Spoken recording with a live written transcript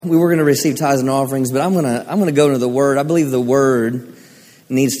We were going to receive tithes and offerings, but I'm going to go into the Word. I believe the Word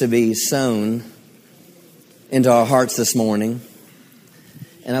needs to be sown into our hearts this morning.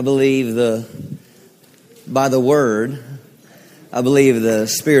 And I believe by the Word, I believe the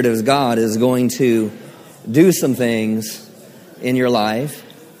Spirit of God is going to do some things in your life.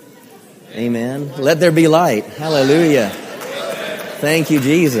 Amen. Let there be light. Hallelujah. Thank you,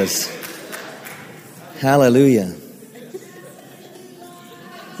 Jesus. Hallelujah.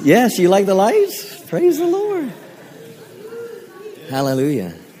 Yes, you like the lights? Praise the Lord.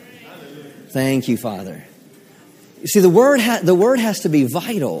 Hallelujah. Thank you, Father. You see, the word has to be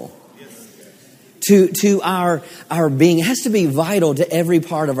vital to our being. It has to be vital to every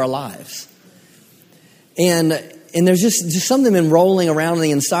part of our lives. And there's just something been rolling around on the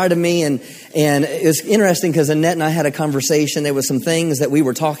inside of me. And it was interesting because Annette and I had a conversation. There was some things that we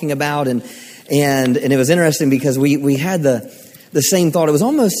were talking about. And it was interesting because we had the same thought. It was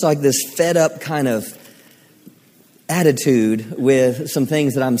almost like this fed up kind of attitude with some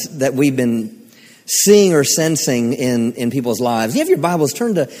things that we've been seeing or sensing in people's lives. You have your Bibles,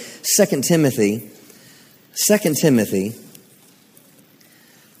 turn to 2 Timothy. 2 Timothy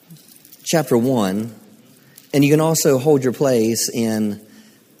chapter 1. And you can also hold your place in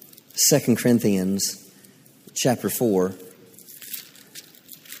 2 Corinthians chapter 4.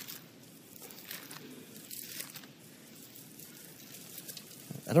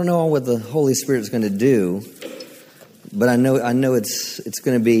 I don't know what the Holy Spirit is going to do, but I know it's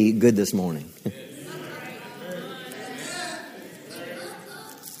going to be good this morning.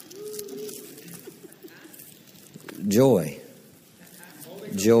 Joy.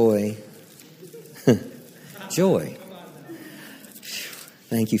 Joy. Joy.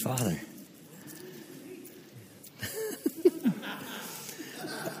 Thank you, Father.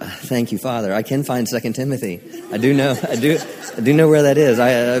 Thank you, Father. I can find 2 Timothy. I do know where that is.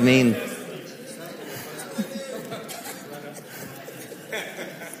 I mean,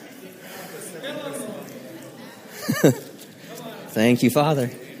 thank you,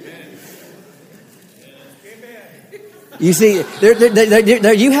 Father. You see,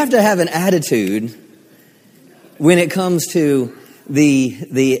 there you have to have an attitude when it comes to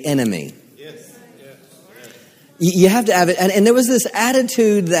the enemy. You have to have it, and there was this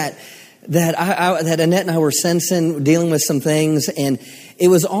attitude that Annette and I were sensing, dealing with some things, and it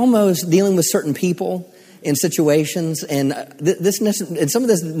was almost dealing with certain people in situations, and some of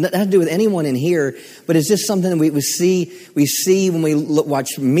this doesn't have to do with anyone in here, but it's just something we see when we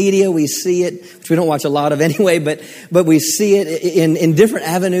watch media. We see it, which we don't watch a lot of anyway, but we see it in different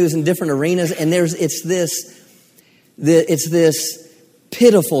avenues and different arenas, and it's this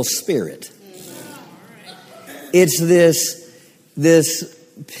pitiful spirit. It's this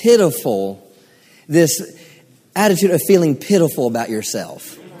pitiful, this attitude of feeling pitiful about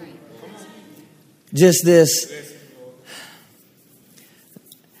yourself. Just this,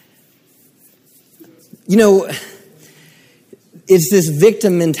 it's this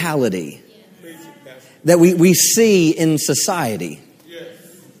victim mentality that we see in society.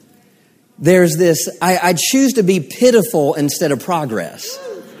 There's this, I choose to be pitiful instead of progress.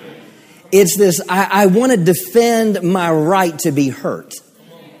 It's this, I want to defend my right to be hurt.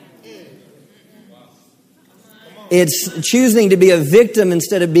 It's choosing to be a victim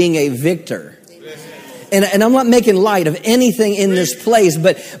instead of being a victor. And I'm not making light of anything in this place,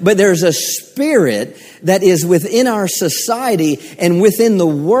 but there's a spirit that is within our society and within the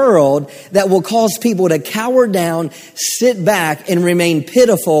world that will cause people to cower down, sit back, and remain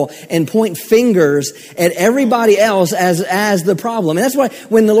pitiful and point fingers at everybody else as the problem. And that's why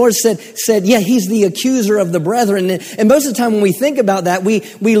when the Lord said, yeah, He's the accuser of the brethren. And most of the time when we think about that,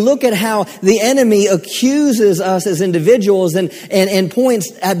 we look at how the enemy accuses us as individuals and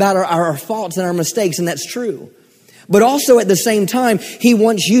points about our faults and our mistakes, and that's true. But also at the same time, he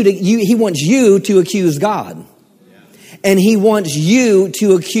wants you to accuse God. And he wants you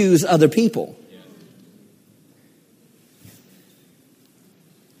to accuse other people.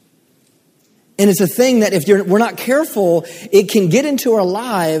 And it's a thing that if we're not careful, it can get into our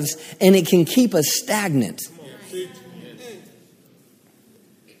lives and it can keep us stagnant.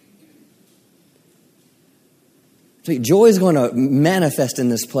 So joy is going to manifest in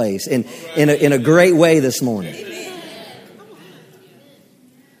this place in a great way this morning.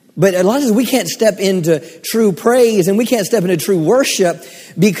 But a lot of times we can't step into true praise and we can't step into true worship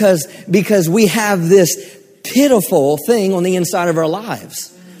because we have this pitiful thing on the inside of our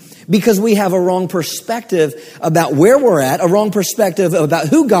lives. Because we have a wrong perspective about where we're at, a wrong perspective about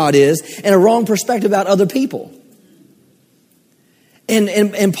who God is, and a wrong perspective about other people.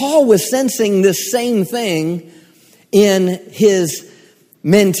 And Paul was sensing this same thing in his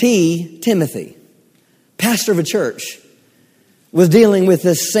mentee, Timothy, pastor of a church, was dealing with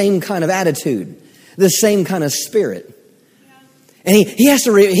this same kind of attitude, this same kind of spirit. And he has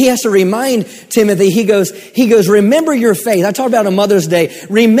to remind Timothy, he goes, remember your faith. I talked about on Mother's Day.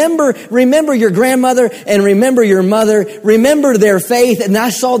 Remember your grandmother and remember your mother. Remember their faith. And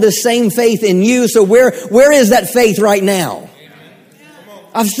I saw this same faith in you. So where is that faith right now?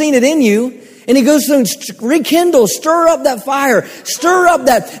 I've seen it in you. And he goes to rekindle, stir up that fire, stir up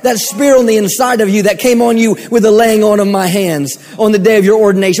that spirit on the inside of you that came on you with the laying on of my hands on the day of your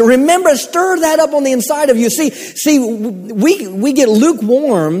ordination. Remember, stir that up on the inside of you. See, we get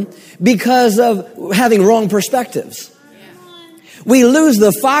lukewarm because of having wrong perspectives. We lose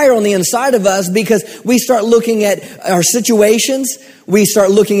the fire on the inside of us because we start looking at our situations. We start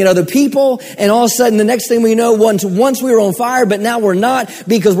looking at other people. And all of a sudden, the next thing we know, once we were on fire, but now we're not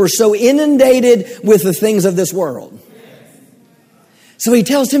because we're so inundated with the things of this world. So he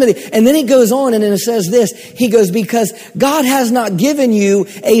tells Timothy, and then he goes on and then it says this. He goes, because God has not given you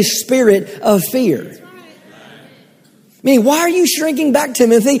a spirit of fear. Meaning, why are you shrinking back,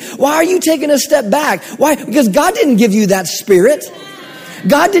 Timothy? Why are you taking a step back? Why? Because God didn't give you that spirit.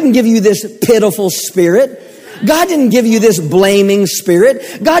 God didn't give you this pitiful spirit. God didn't give you this blaming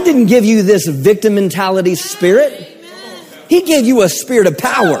spirit. God didn't give you this victim mentality spirit. He gave you a spirit of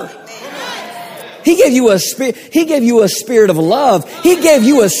power. He gave you a spirit of love. He gave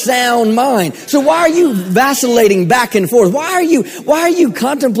you a sound mind. So why are you vacillating back and forth? Why are you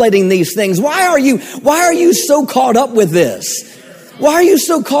contemplating these things? Why are you so caught up with this? Why are you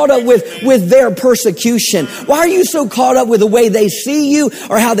so caught up with their persecution? Why are you so caught up with the way they see you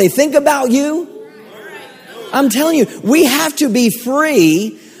or how they think about you? I'm telling you, we have to be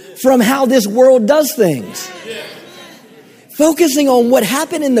free from how this world does things. Focusing on what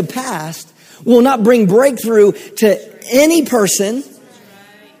happened in the past will not bring breakthrough to any person.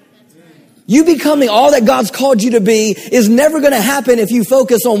 You becoming all that God's called you to be is never going to happen if you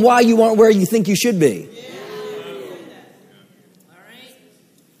focus on why you aren't where you think you should be.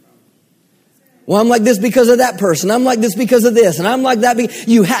 Well, I'm like this because of that person. I'm like this because of this. And I'm like that.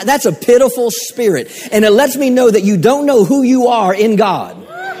 That's a pitiful spirit. And it lets me know that you don't know who you are in God.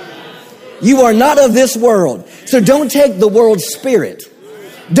 You are not of this world. So don't take the world's spirit.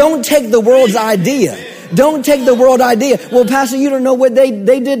 Don't take the world's idea. Don't take the world idea. Well, Pastor, you don't know what they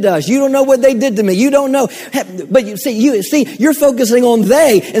did to us. You don't know what they did to me. You don't know. But you see, you're focusing on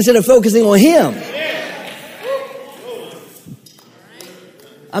they instead of focusing on him.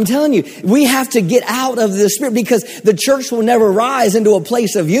 I'm telling you, we have to get out of this spirit because the church will never rise into a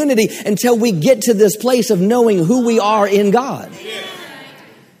place of unity until we get to this place of knowing who we are in God.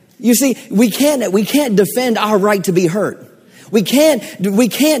 You see, we can't defend our right to be hurt. We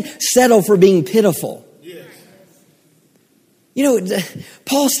can't settle for being pitiful. You know,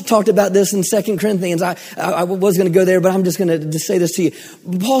 Paul talked about this in 2 Corinthians. I was going to go there, but I'm just going to say this to you.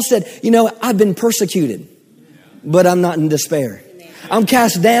 Paul said, you know, I've been persecuted, but I'm not in despair. I'm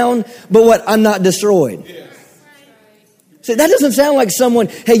cast down, but what? I'm not destroyed. See, that doesn't sound like someone,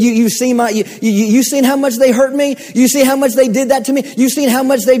 hey, you seen how much they hurt me? You see how much they did that to me? You seen how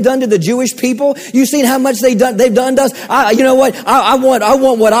much they've done to the Jewish people? You seen how much they've done to us? You know what? I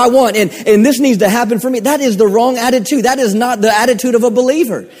want what I want, and this needs to happen for me. That is the wrong attitude. That is not the attitude of a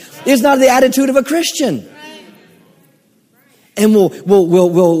believer. It's not the attitude of a Christian. And we'll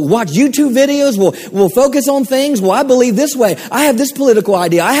watch YouTube videos. We'll focus on things. Well, I believe this way. I have this political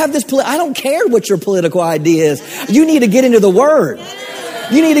idea. I don't care what your political idea is. You need to get into the Word.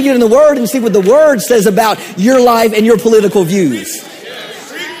 You need to get in the Word and see what the Word says about your life and your political views.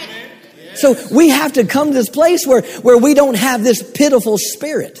 So we have to come to this place where we don't have this pitiful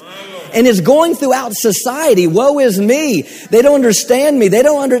spirit. And it's going throughout society. Woe is me. They don't understand me.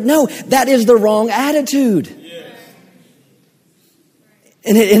 No, that is the wrong attitude.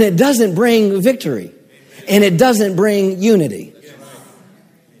 And it doesn't bring victory. And it doesn't bring unity.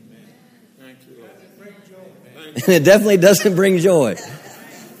 And it definitely doesn't bring joy.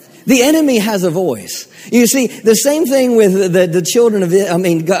 The enemy has a voice. You see, the same thing with the children of,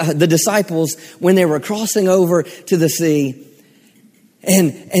 the disciples when they were crossing over to the sea.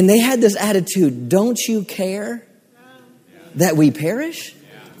 And they had this attitude, don't you care that we perish?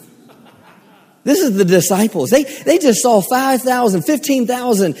 This is the disciples. They just saw 5,000,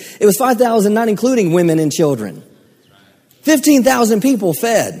 15,000. It was 5,000, not including women and children. 15,000 people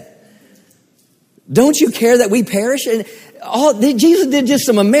fed. Don't you care that we perish? And Jesus did just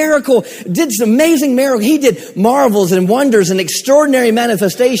some amazing miracle. He did marvels and wonders and extraordinary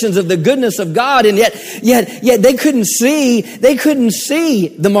manifestations of the goodness of God. And yet they couldn't see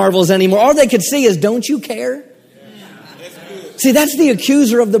the marvels anymore. All they could see is, don't you care? See, that's the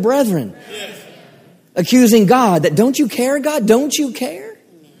accuser of the brethren. Accusing God that, don't you care, God? Don't you care?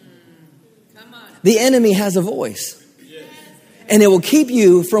 The enemy has a voice. And it will keep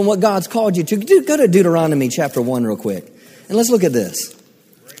you from what God's called you to. Go to Deuteronomy chapter 1 real quick. And let's look at this.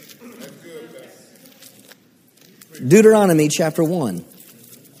 Deuteronomy chapter 1.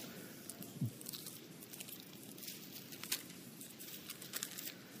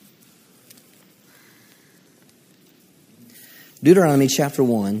 Deuteronomy chapter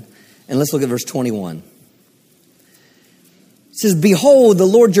 1. And let's look at verse 21. It says, behold, the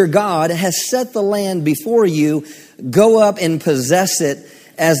Lord your God has set the land before you. Go up and possess it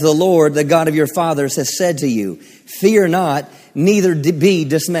as the Lord, the God of your fathers, has said to you. Fear not, neither be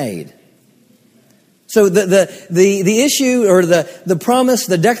dismayed. So the issue or the promise,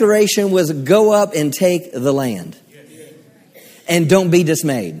 the declaration was go up and take the land. And don't be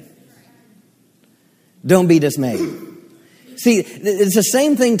dismayed. Don't be dismayed. See, it's the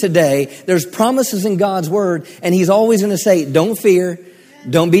same thing today. There's promises in God's word, and he's always going to say, don't fear,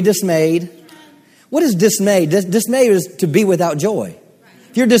 don't be dismayed. What is dismay? Dismay is to be without joy.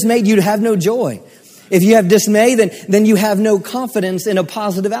 If you're dismayed, you have no joy. If you have dismay, then you have no confidence in a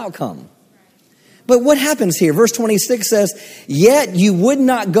positive outcome. But what happens here? Verse 26 says, yet you would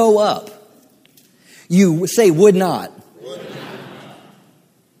not go up. You say would not.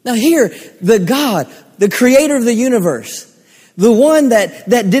 Now here, the God, the creator of the universe, the one that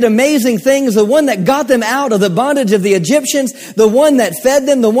did amazing things, the one that got them out of the bondage of the Egyptians, the one that fed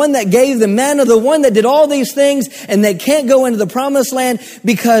them, the one that gave them manna, the one that did all these things, and they can't go into the promised land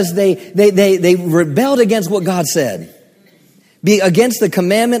because they rebelled against what God said. Be against the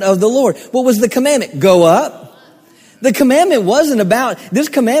commandment of the Lord. What was the commandment? Go up. The commandment wasn't about, this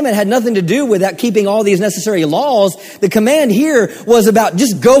commandment had nothing to do with that keeping all these necessary laws. The command here was about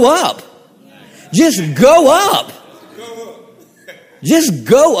just go up. Just go up. Just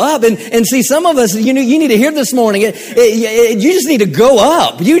go up. And see, some of us, you need to hear this morning, you just need to go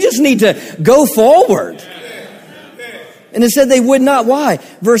up. You just need to go forward. And it said they would not. Why?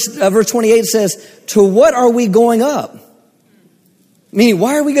 Verse 28 says, to what are we going up? Meaning,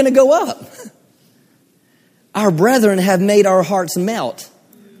 why are we going to go up? Our brethren have made our hearts melt.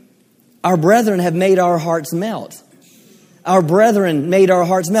 Our brethren have made our hearts melt. Our brethren made our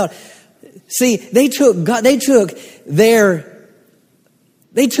hearts melt. See, they took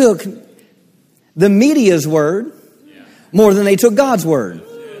the media's word more than they took God's word.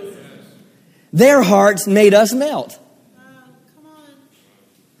 Their hearts made us melt.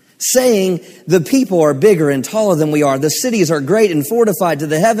 Saying, the people are bigger and taller than we are. The cities are great and fortified to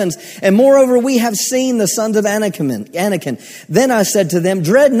the heavens. And moreover, we have seen the sons of Anakim. Then I said to them,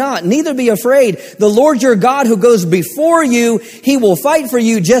 dread not, neither be afraid. The Lord your God who goes before you, he will fight for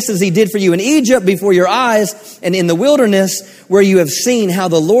you just as he did for you in Egypt before your eyes and in the wilderness, where you have seen how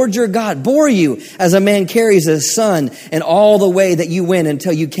the Lord your God bore you as a man carries his son, and all the way that you went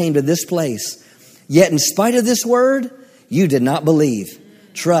until you came to this place. Yet in spite of this word, you did not believe.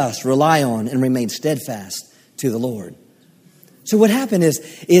 Trust, rely on, and remain steadfast to the Lord. So what happened is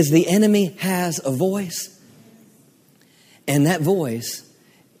the enemy has a voice, and that voice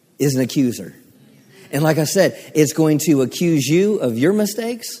is an accuser. And like I said, it's going to accuse you of your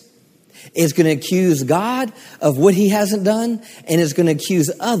mistakes. It's going to accuse God of what he hasn't done, and it's going to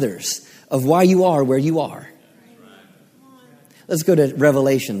accuse others of why you are where you are. Let's go to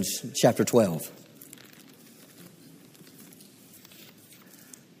Revelation chapter 12.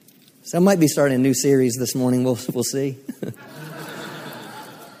 So I might be starting a new series this morning. We'll see.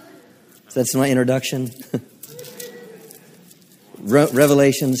 So that's my introduction.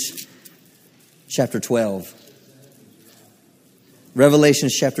 Revelations chapter 12.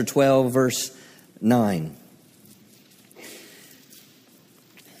 Revelations chapter 12, verse 9.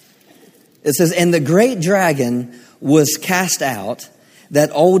 It says, and the great dragon was cast out, that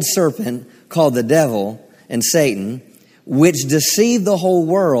old serpent called the devil and Satan, which deceived the whole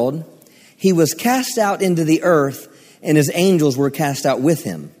world. He was cast out into the earth, and his angels were cast out with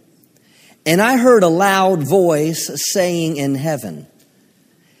him. And I heard a loud voice saying in heaven,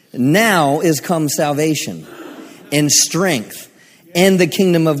 now is come salvation and strength and the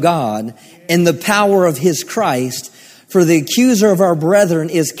kingdom of God and the power of his Christ. For the accuser of our brethren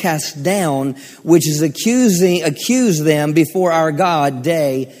is cast down, which is accuse them before our God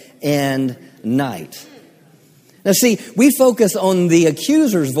day and night. Now see, we focus on the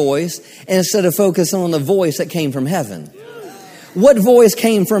accuser's voice instead of focus on the voice that came from heaven. What voice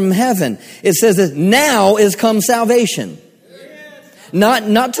came from heaven? It says that now is come salvation.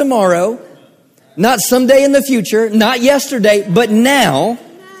 Not tomorrow, not someday in the future, not yesterday, but now.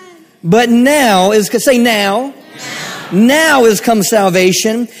 But now is, say now. Now is come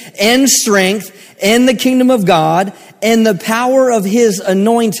salvation and strength and the kingdom of God and the power of his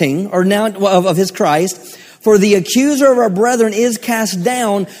anointing, or now of his Christ. For the accuser of our brethren is cast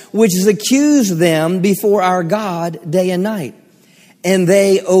down, which has accused them before our God day and night. And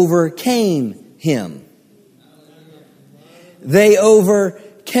they overcame him. They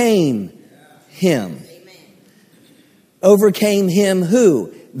overcame him. Overcame him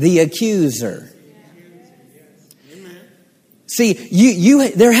who? The accuser. See,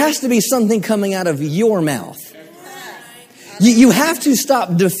 there has to be something coming out of your mouth. You have to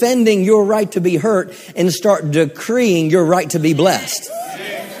stop defending your right to be hurt and start decreeing your right to be blessed.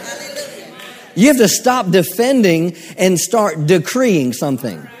 You have to stop defending and start decreeing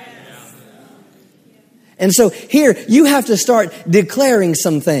something. And so here, you have to start declaring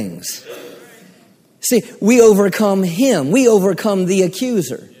some things. See, we overcome him. We overcome the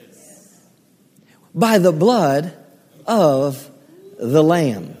accuser by the blood of the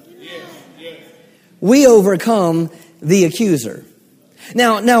Lamb. We overcome the accuser.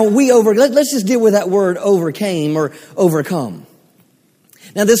 Now let's just deal with that word overcame or overcome.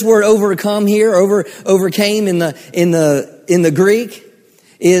 Now this word overcome here, overcame in the Greek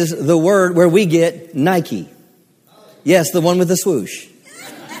is the word where we get Nike. Yes, the one with the swoosh.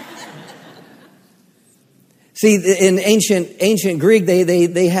 See, in ancient Greek,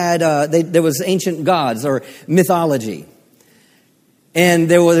 they had there was ancient gods or mythology, and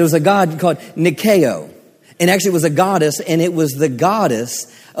there was a god called Nikeo, and actually it was a goddess, and it was the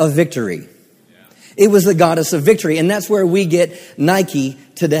goddess of victory. It was the goddess of victory, and that's where we get Nike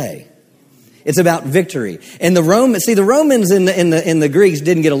today. It's about victory. And the Romans in the Greeks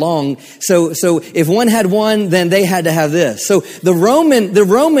didn't get along. So if one had one, then they had to have this. So the Roman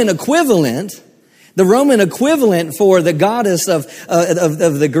equivalent for the goddess of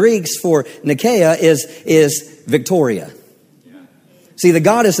the Greeks for Nicaea is Victoria. See, the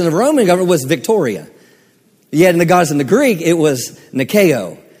goddess in the Roman government was Victoria. Yet in the goddess in the Greek, it was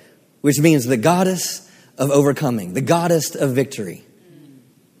Nikeo, which means the goddess of overcoming, the goddess of victory.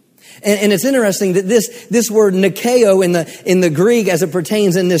 And it's interesting that this word Nikeo in the Greek, as it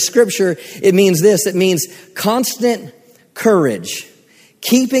pertains in this scripture, it means this. It means constant courage,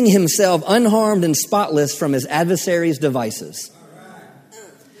 keeping himself unharmed and spotless from his adversaries' devices.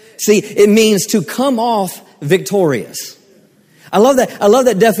 See, it means to come off victorious. I love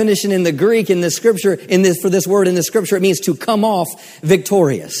that definition in the Greek in this scripture. For this word in the scripture, it means to come off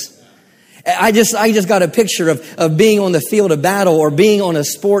victorious. I just got a picture of being on the field of battle or being on a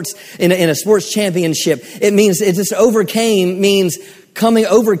sports in a sports championship. It means it just overcame means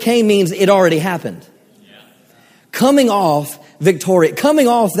it already happened. Coming off victorious, coming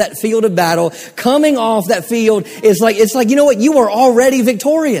off that field of battle, coming off that field is like you know what, you are already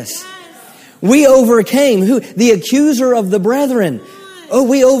victorious. We overcame who? The accuser of the brethren. Oh,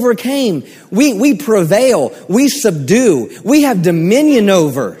 we overcame. We prevail. We subdue. We have dominion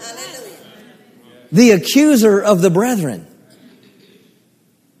over the accuser of the brethren.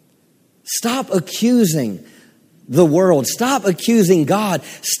 Stop accusing the world. Stop accusing God.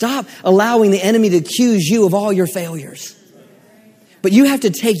 Stop allowing the enemy to accuse you of all your failures. But you have to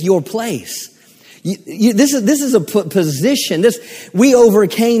take your place. This is a position. We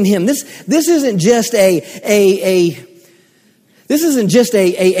overcame him. This isn't just a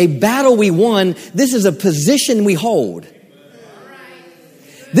battle we won. This is a position we hold.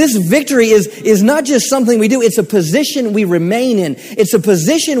 This victory is not just something we do. It's a position we remain in. It's a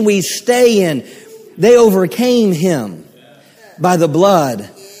position we stay in. They overcame him by the blood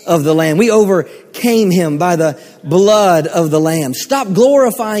of the Lamb. We overcame him by the blood of the Lamb. Stop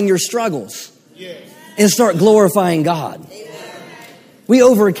glorifying your struggles and start glorifying God. We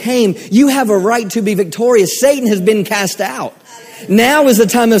overcame. You have a right to be victorious. Satan has been cast out. Now is the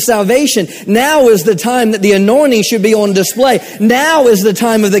time of salvation. Now is the time that the anointing should be on display. Now is the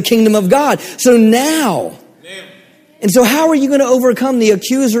time of the kingdom of God. So now. And so how are you going to overcome the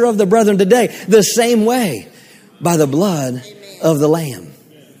accuser of the brethren today? The same way, by the blood of the Lamb.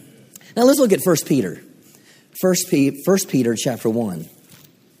 Now let's look at 1 Peter. 1 Peter chapter 1.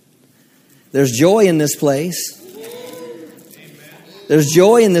 There's joy in this place. There's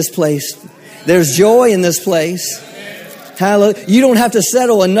joy in this place. There's joy in this place. Hallelujah. You don't have to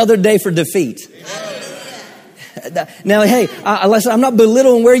settle another day for defeat. Now, hey, I'm not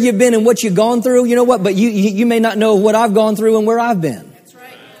belittling where you've been and what you've gone through. You know what? But you may not know what I've gone through and where I've been.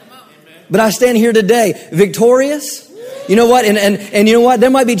 But I stand here today victorious. You know what? And you know what?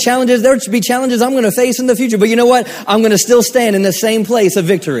 There might be challenges. There should be challenges I'm going to face in the future. But you know what? I'm going to still stand in the same place of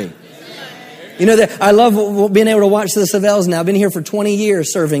victory. You know, I love being able to watch the Savells now. I've been here for 20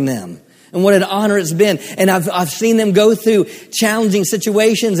 years serving them. And what an honor it's been. And I've seen them go through challenging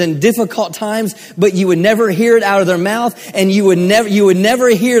situations and difficult times, but you would never hear it out of their mouth, and you would never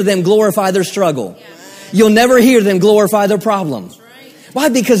hear them glorify their struggle. You'll never hear them glorify their problem. Why?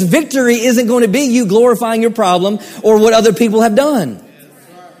 Because victory isn't going to be you glorifying your problem or what other people have done.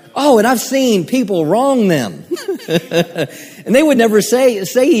 Oh, and I've seen people wrong them. And they would never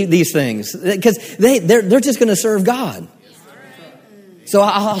say these things because they're just going to serve God. So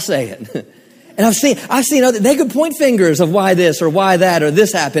I'll say it. And I've seen other, they could point fingers of why this or why that or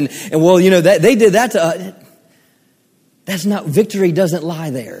this happened. And well, they did that to us. That's not, victory doesn't lie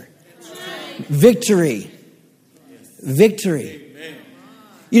there. Victory.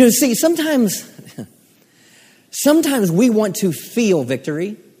 See, sometimes we want to feel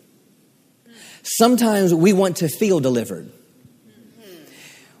victory. Sometimes we want to feel delivered.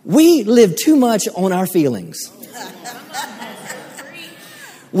 We live too much on our feelings.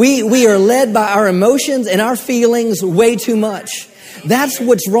 We are led by our emotions and our feelings way too much. That's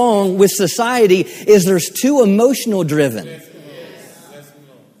what's wrong with society, is there's too emotional driven.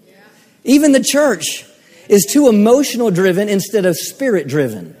 Even the church is too emotional driven instead of spirit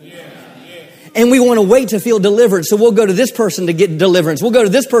driven. And we want to wait to feel delivered. So we'll go to this person to get deliverance. We'll go to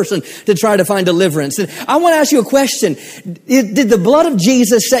this person to try to find deliverance. And I want to ask you a question. Did the blood of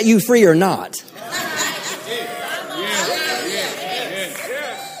Jesus set you free or not?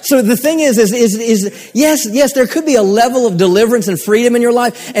 So the thing is yes, there could be a level of deliverance and freedom in your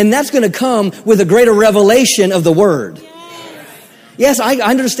life, and that's going to come with a greater revelation of the Word. Yes, I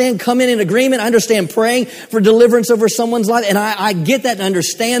understand coming in agreement. I understand praying for deliverance over someone's life, and I get that and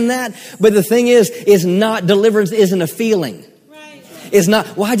understand that. But the thing is not, deliverance isn't a feeling. It's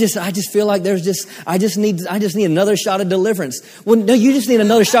not, well, I just feel like I just need another shot of deliverance. Well, no, you just need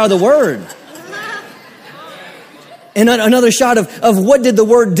another shot of the Word. And another shot of what did the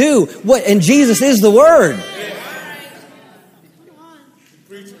Word do? And Jesus is the Word.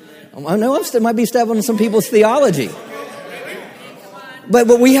 I know I might be stepping on some people's theology. But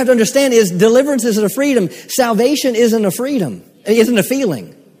what we have to understand is deliverance isn't a freedom. Salvation isn't a freedom. It isn't a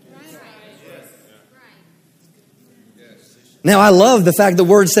feeling. Now, I love the fact the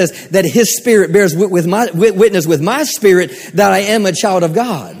Word says that His Spirit bears witness with my spirit that I am a child of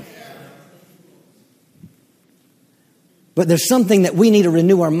God. But there's something that we need to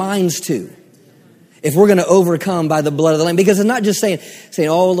renew our minds to if we're going to overcome by the blood of the Lamb. Because it's not just saying,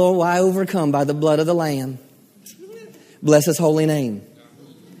 oh, Lord, I overcome by the blood of the Lamb. Bless His holy name.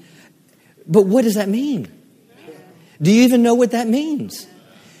 But what does that mean? Do you even know what that means?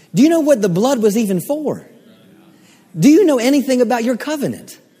 Do you know what the blood was even for? Do you know anything about your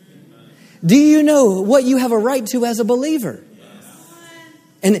covenant? Do you know what you have a right to as a believer?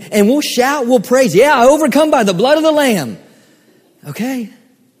 And we'll shout, we'll praise. Yeah, I overcome by the blood of the Lamb. Okay?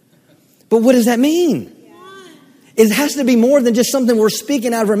 But what does that mean? It has to be more than just something we're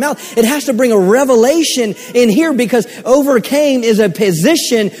speaking out of our mouth. It has to bring a revelation in here, because overcame is a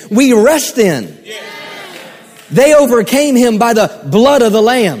position we rest in. They overcame Him by the blood of the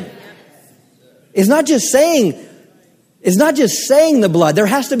Lamb. It's not just saying the blood. There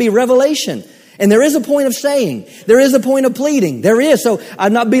has to be revelation. And there is a point of saying. There is a point of pleading. There is. So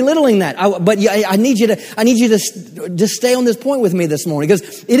I'm not belittling that. But I need you to just stay on this point with me this morning,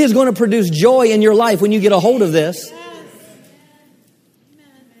 because it is going to produce joy in your life when you get a hold of this.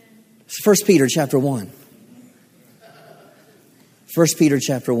 1 Peter chapter 1. 1 Peter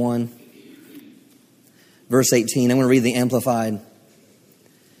chapter 1, verse 18. I'm going to read the Amplified.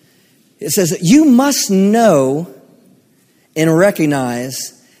 It says, you must know and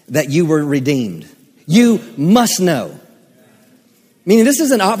recognize that you were redeemed. You must know. Meaning this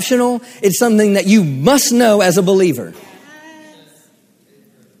isn't optional. It's something that you must know as a believer.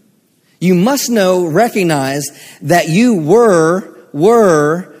 You must know, recognize that you were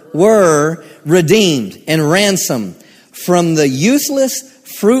redeemed and ransomed from the useless,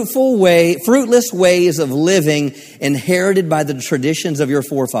 fruitless ways of living inherited by the traditions of your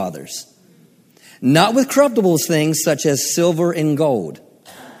forefathers. Not with corruptible things such as silver and gold,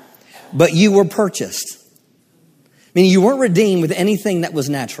 but you were purchased. Meaning you weren't redeemed with anything that was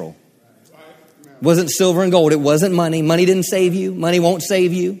natural. It wasn't silver and gold. It wasn't money. Money didn't save you. Money won't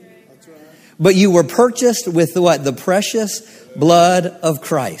save you. But you were purchased with what? The precious blood of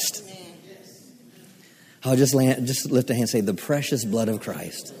Christ. I'll just lift a hand and say, the precious blood of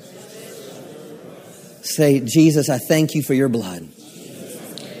Christ. Say, Jesus, I thank you for your blood.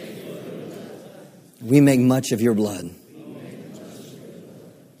 We make much of your blood.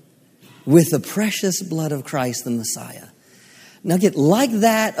 With the precious blood of Christ the Messiah. Now get like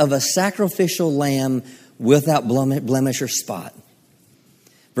that of a sacrificial lamb without blemish or spot.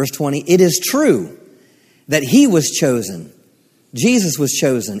 Verse 20, it is true that he was chosen. Jesus was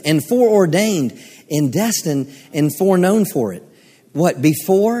chosen and foreordained and destined and foreknown for it. What?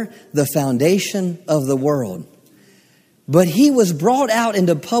 Before the foundation of the world. But he was brought out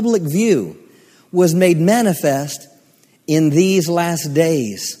into public view, was made manifest in these last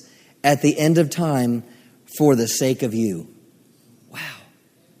days at the end of time for the sake of you. Wow.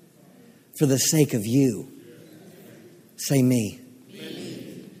 For the sake of you. Say me.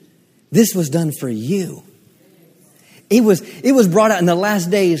 This was done for you. It was brought out in the last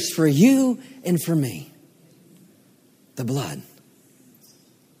days for you and for me. The blood.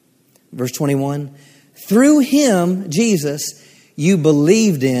 Verse 21. Through him, Jesus, you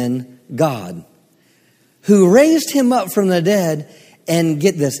believed in God, who raised him up from the dead and,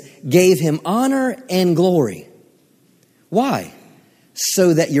 get this, gave him honor and glory. Why?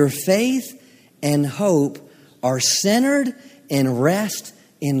 So that your faith and hope are centered and rest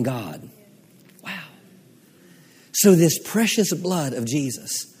in God. Wow. So this precious blood of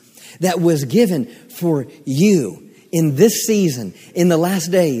Jesus that was given for you in this season, in the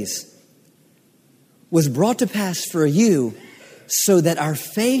last days, was brought to pass for you so that our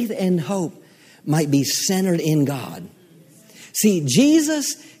faith and hope might be centered in God. See,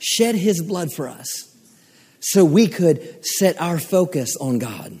 Jesus shed his blood for us so we could set our focus on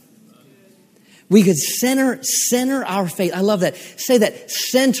God. We could center our faith. I love that. Say that.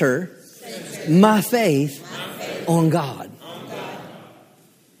 Center my faith on God.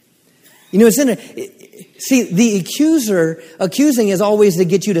 You know, see, the accusing is always to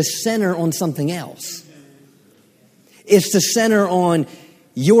get you to center on something else. It's to center on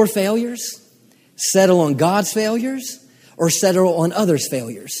your failures, settle on God's failures, or settle on others'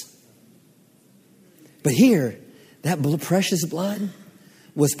 failures. But here, that precious blood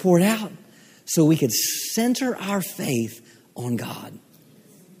was poured out so we could center our faith on God.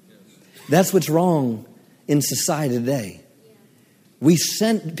 That's what's wrong in society today.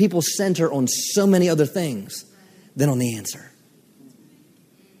 People center on so many other things than on the answer.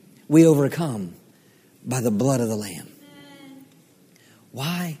 We overcome by the blood of the Lamb.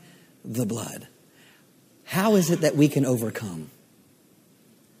 Why the blood? How is it that we can overcome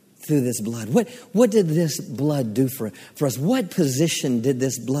through this blood? What did this blood do for us? What position did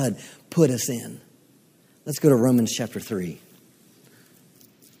this blood put us in? Let's go to Romans chapter 3.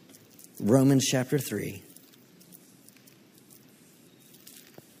 Romans chapter 3.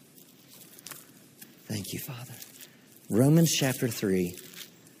 Thank you, Father. Romans chapter 3.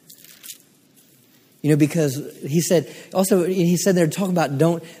 You know, because he said there, talk about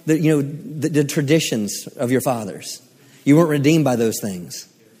the traditions of your fathers. You weren't redeemed by those things.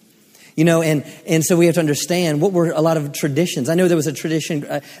 You know, and so we have to understand what were a lot of traditions. I know there was a tradition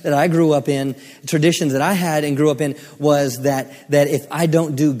that I grew up in, traditions that I had and grew up in was that if I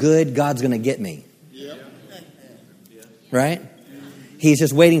don't do good, God's going to get me. Yep. Right? He's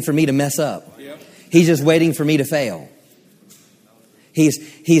just waiting for me to mess up. Yep. He's just waiting for me to fail.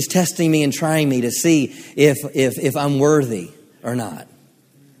 He's testing me and trying me to see if I'm worthy or not.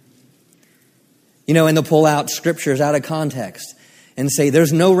 You know, and they'll pull out scriptures out of context and say,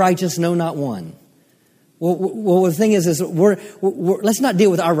 there's no righteous, no, not one. Well, the thing is let's not deal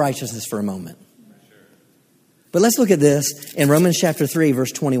with our righteousness for a moment. But let's look at this in Romans chapter 3,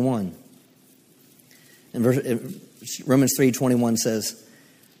 verse 21. And Romans 3:21 says,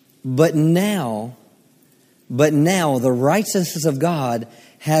 But now the righteousness of God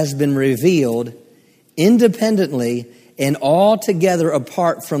has been revealed independently and altogether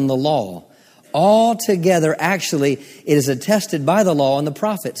apart from the law. Altogether, actually, it is attested by the law and the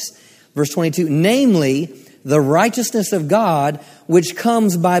prophets. Verse 22, namely, the righteousness of God, which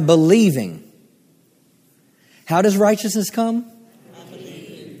comes by believing. How does righteousness come? By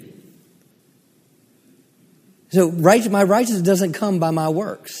believing. So my righteousness doesn't come by my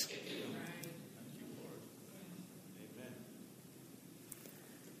works.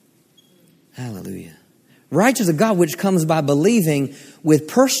 Hallelujah. Righteousness of God, which comes by believing with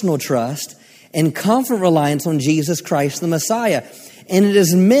personal trust and confident reliance on Jesus Christ, the Messiah. And it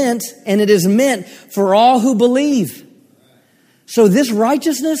is meant for all who believe. So this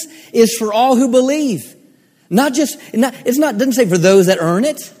righteousness is for all who believe. Doesn't say for those that earn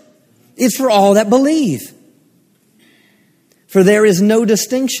it. It's for all that believe. For there is no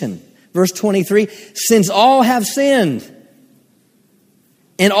distinction. Verse 23, since all have sinned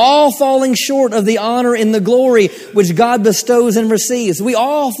and all falling short of the honor and the glory which God bestows and receives. We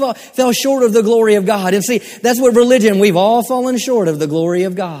all fell short of the glory of God. And see, that's what religion, we've all fallen short of the glory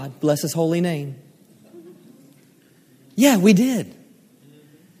of God. Bless his holy name. Yeah, we did.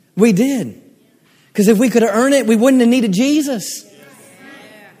 We did. Because if we could have earned it, we wouldn't have needed Jesus.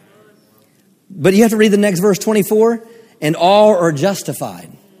 But you have to read the next verse, 24. And all are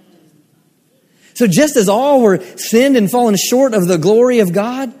justified. So just as all were sinned and fallen short of the glory of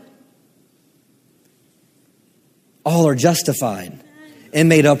God, all are justified and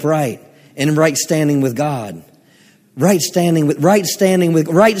made upright and in right standing with God. Right standing with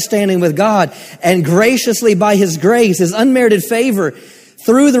God, and graciously by His grace, His unmerited favor,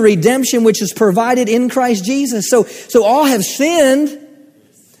 through the redemption which is provided in Christ Jesus. So all have sinned,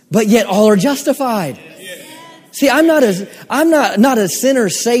 but yet all are justified. See, I'm not a sinner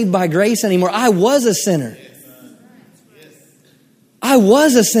saved by grace anymore. I was a sinner. I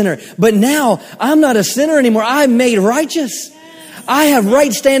was a sinner, but now I'm not a sinner anymore. I'm made righteous. I have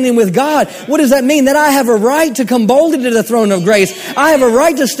right standing with God. What does that mean? That I have a right to come boldly to the throne of grace. I have a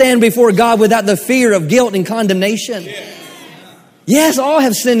right to stand before God without the fear of guilt and condemnation. Yes, all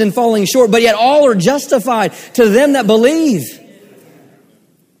have sinned and falling short, but yet all are justified to them that believe.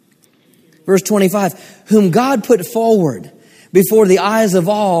 Verse 25, whom God put forward before the eyes of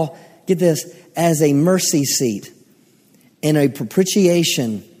all, get this, as a mercy seat and a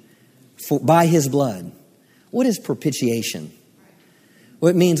propitiation by His blood. What is propitiation? Well,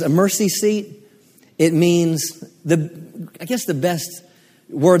 it means a mercy seat. It means, I guess the best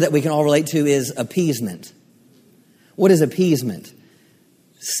word that we can all relate to is appeasement. What is appeasement?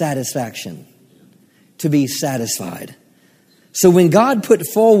 Satisfaction. To be satisfied. So when God put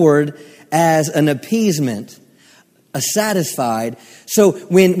forward as an appeasement, a satisfied, so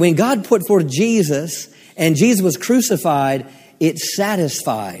when God put forth Jesus and Jesus was crucified, it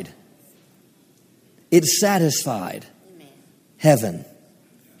satisfied. It satisfied heaven.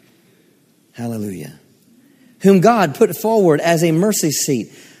 Hallelujah. Whom God put forward as a mercy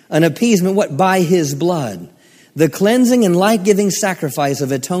seat, an appeasement, what? By His blood. The cleansing and life-giving sacrifice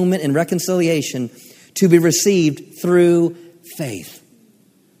of atonement and reconciliation to be received through faith.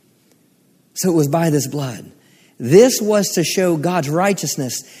 So it was by this blood. This was to show God's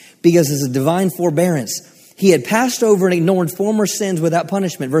righteousness because of His divine forbearance. He had passed over and ignored former sins without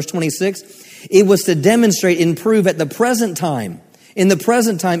punishment. Verse 26, it was to demonstrate and prove at the present time, in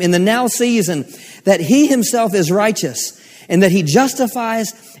the now season, that He Himself is righteous and that He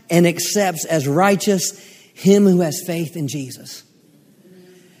justifies and accepts as righteous him who has faith in Jesus.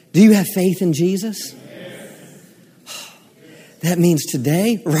 Do you have faith in Jesus? That means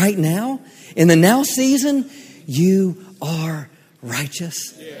today, right now, in the now season, you are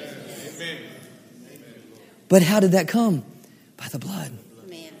righteous. But how did that come? By the blood.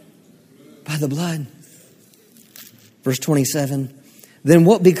 By the blood. Verse 27, then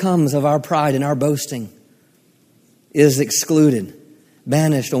what becomes of our pride and our boasting is excluded,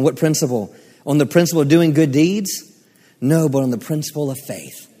 banished. On what principle? On the principle of doing good deeds? No, but on the principle of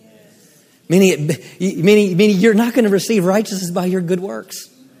faith. Meaning you're not going to receive righteousness by your good works.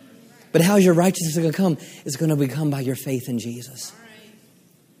 But how is your righteousness going to come? It's going to become by your faith in Jesus.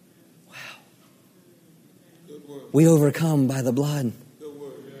 Wow. We overcome by the blood.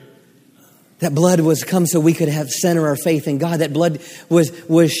 That blood was come so we could have center our faith in God. That blood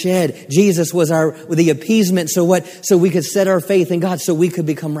was shed. Jesus was the appeasement. So what? So we could set our faith in God so we could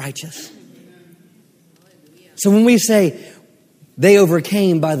become righteous. So when we say they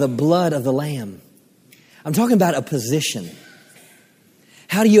overcame by the blood of the Lamb, I'm talking about a position.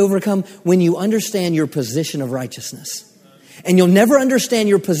 How do you overcome? When you understand your position of righteousness. And you'll never understand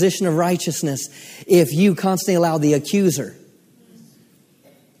your position of righteousness if you constantly allow the accuser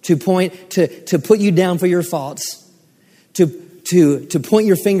to put you down for your faults, to point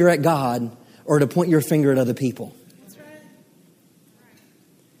your finger at God, or to point your finger at other people.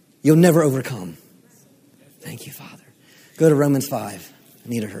 You'll never overcome. Thank you, Father. Go to Romans 5. I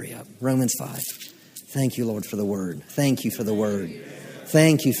need to hurry up. Romans 5. Thank you, Lord, for the word. Thank you for the word.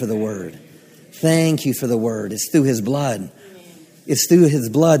 Thank you for the word. Thank you for the word. It's through His blood. It's through His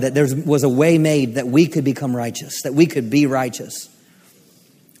blood that there was a way made that we could become righteous, that we could be righteous.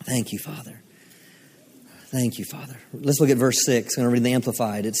 Thank you, Father. Thank you, Father. Let's look at verse 6. I'm going to read the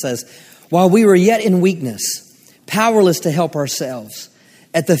Amplified. It says, while we were yet in weakness, powerless to help ourselves,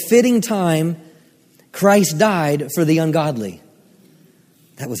 at the fitting time, Christ died for the ungodly.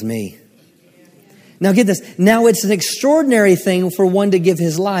 That was me. Now get this. Now it's an extraordinary thing for one to give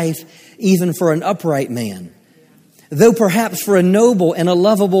his life even for an upright man. Though perhaps for a noble and a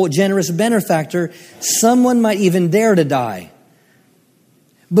lovable, generous benefactor, someone might even dare to die.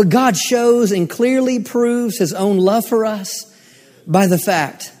 But God shows and clearly proves His own love for us by the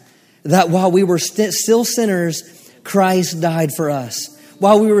fact that while we were still sinners, Christ died for us.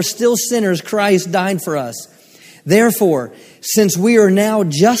 While we were still sinners, Christ died for us. Therefore, since we are now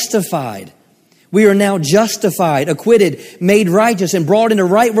justified, We are now justified, acquitted, made righteous, and brought into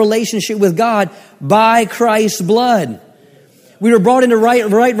right relationship with God by Christ's blood. We were brought into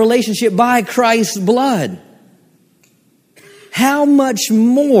right relationship by Christ's blood. How much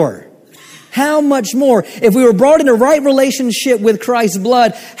more? How much more? If we were brought into right relationship with Christ's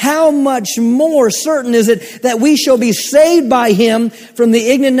blood, how much more certain is it that we shall be saved by Him from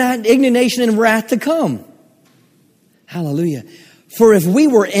the indignation and wrath to come? Hallelujah. For if we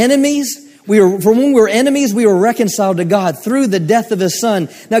were enemies, we were reconciled to God through the death of His Son.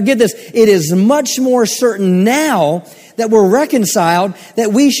 Now get this, it is much more certain now that we're reconciled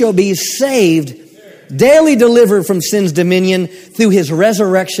that we shall be saved, daily delivered from sin's dominion through His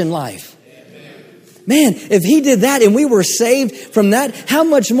resurrection life. Man, if He did that and we were saved from that, how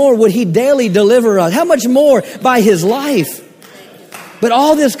much more would He daily deliver us? How much more by His life? But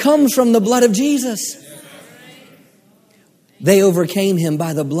all this comes from the blood of Jesus. They overcame Him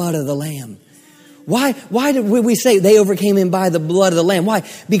by the blood of the Lamb. Why did we say they overcame Him by the blood of the Lamb? Why?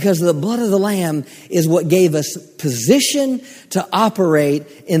 Because the blood of the Lamb is what gave us position to operate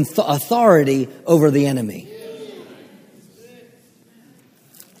in authority over the enemy.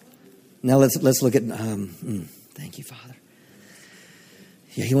 Now let's look at, thank you, Father.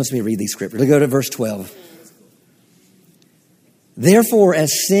 Yeah, He wants me to read these scriptures. Let's go to verse 12. Therefore,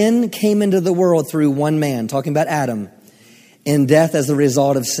 as sin came into the world through one man, talking about Adam, and death as the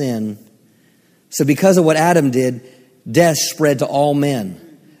result of sin. So because of what Adam did, death spread to all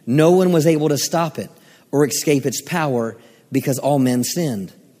men. No one was able to stop it or escape its power because all men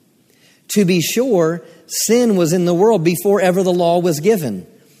sinned. To be sure, sin was in the world before ever the law was given.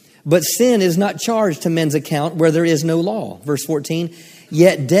 But sin is not charged to men's account where there is no law. Verse 14,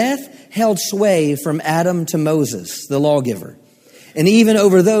 yet death held sway from Adam to Moses, the lawgiver, and even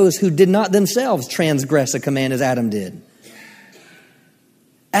over those who did not themselves transgress a command as Adam did.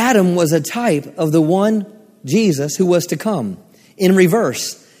 Adam was a type of the one, Jesus, who was to come. In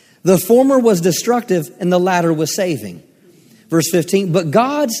reverse, the former was destructive and the latter was saving. Verse 15, but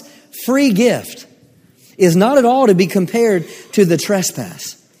God's free gift is not at all to be compared to the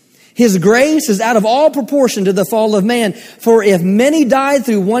trespass. His grace is out of all proportion to the fall of man. For if many died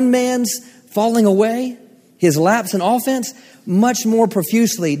through one man's falling away, his lapse in offense, much more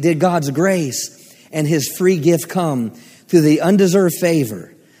profusely did God's grace and His free gift come through the undeserved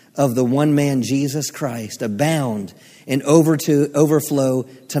favor of the one man, Jesus Christ, abound and overflow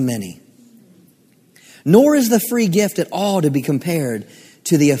to many. Nor is the free gift at all to be compared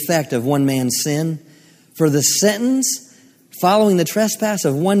to the effect of one man's sin. For the sentence following the trespass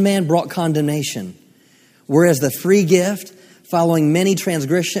of one man brought condemnation, whereas the free gift following many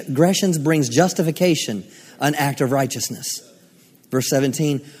transgressions brings justification, an act of righteousness. Verse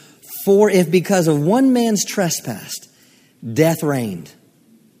 17, for if because of one man's trespass, death reigned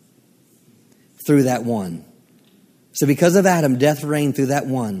through that one. So because of Adam, death reigned through that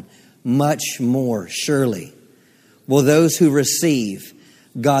one. Much more surely will those who receive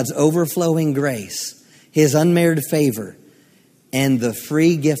God's overflowing grace, His unmerited favor, and the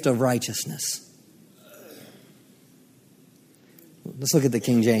free gift of righteousness. Let's look at the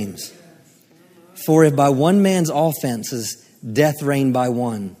King James. For if by one man's offenses death reigned by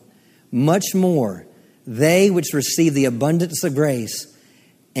one, much more they which receive the abundance of grace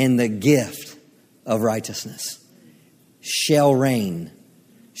and the gift of righteousness shall reign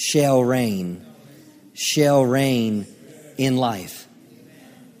in life.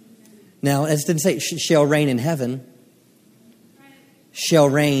 Now, it didn't say shall reign in heaven, shall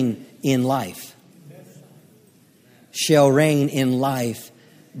reign in life. Shall reign in life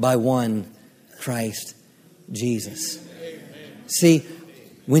by one Christ Jesus. See,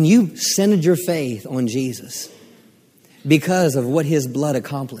 when you centered your faith on Jesus because of what His blood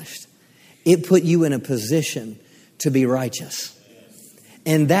accomplished, it put you in a position to be righteous.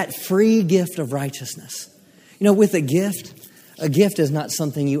 And that free gift of righteousness. You know, with a gift is not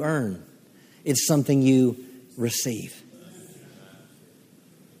something you earn. It's something you receive.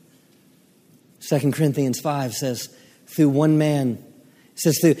 2 Corinthians 5 says, through one man,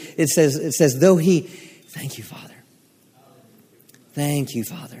 it says, though he, thank you, Father. Thank you,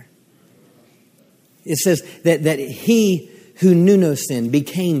 Father. It says that He who knew no sin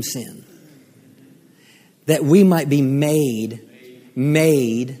became sin, that we might be made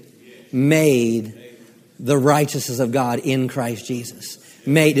the righteousness of God in Christ Jesus.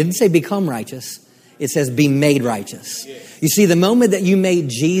 Made, it didn't say become righteous. It says be made righteous. You see, the moment that you made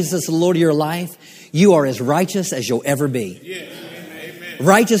Jesus the Lord of your life, you are as righteous as you'll ever be.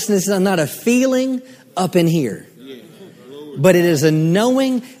 Righteousness is not a feeling up in here, but it is a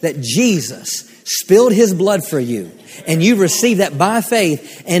knowing that Jesus spilled his blood for you. And you received that by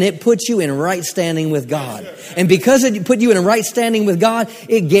faith, and it put you in right standing with God. And because it put you in a right standing with God,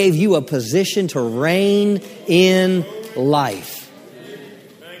 it gave you a position to reign in life.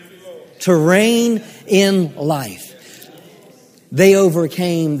 To reign in life. They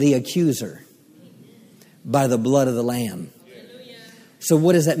overcame the accuser by the blood of the Lamb. So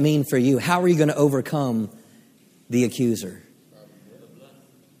what does that mean for you? How are you going to overcome the accuser?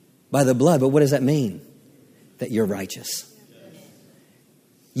 By the blood. But what does that mean? That you're righteous.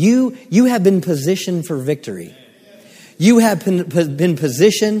 You have been positioned for victory. You have been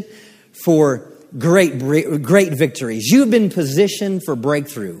positioned for great victories. You've been positioned for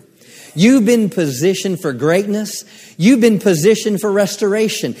breakthrough. You've been positioned for greatness. You've been positioned for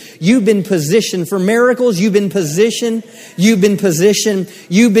restoration. You've been positioned for miracles. You've been positioned. You've been positioned.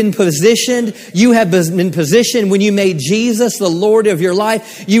 You've been positioned. You have been positioned when you made Jesus the Lord of your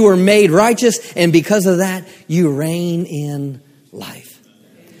life. You were made righteous. And because of that, you reign in life.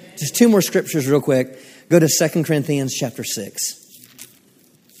 Just two more scriptures real quick. Go to 2 Corinthians chapter 6.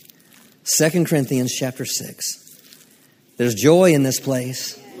 2 Corinthians chapter 6. There's joy in this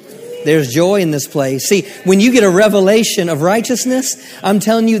place. There's joy in this place. See, when you get a revelation of righteousness, I'm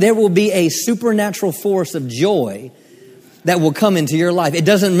telling you, there will be a supernatural force of joy that will come into your life. It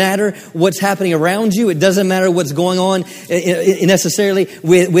doesn't matter what's happening around you. It doesn't matter what's going on necessarily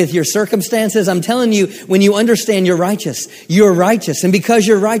with your circumstances. I'm telling you, when you understand you're righteous. And because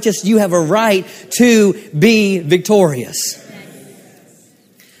you're righteous, you have a right to be victorious.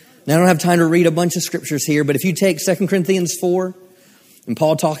 Now, I don't have time to read a bunch of scriptures here, but if you take 2 Corinthians 4, and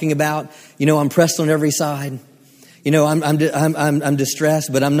Paul talking about, I'm pressed on every side. I'm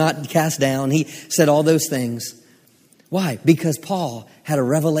distressed, but I'm not cast down. He said all those things. Why? Because Paul had a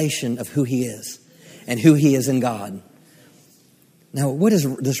revelation of who he is and who he is in God. Now, what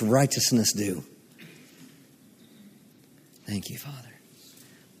does this righteousness do? Thank you, Father.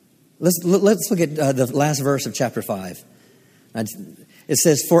 Let's look at the last verse of chapter 5. It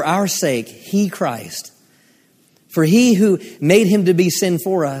says, "For our sake, he, Christ, for he who made him to be sin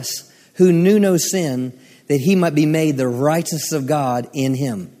for us, who knew no sin, that he might be made the righteousness of God in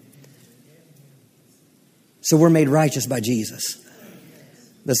him." So we're made righteous by Jesus.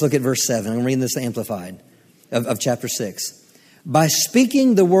 Let's look at verse 7. I'm reading this amplified of chapter 6. "By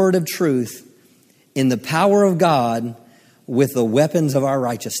speaking the word of truth in the power of God with the weapons of our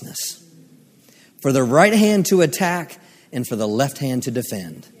righteousness, for the right hand to attack and for the left hand to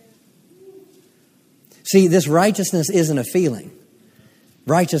defend." See, this righteousness isn't a feeling.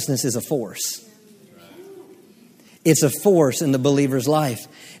 Righteousness is a force. It's a force in the believer's life.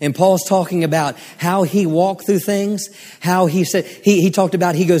 And Paul's talking about how he walked through things, how he said, he talked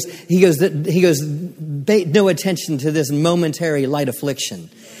about, he goes, pay no attention to this momentary light affliction.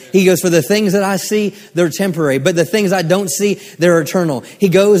 He goes, "For the things that I see, they're temporary, but the things I don't see, they're eternal." He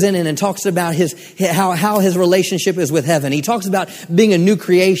goes in and talks about how his relationship is with heaven. He talks about being a new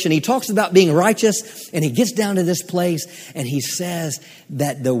creation. He talks about being righteous, and he gets down to this place and he says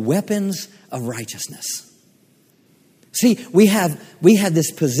that the weapons of righteousness. See, we have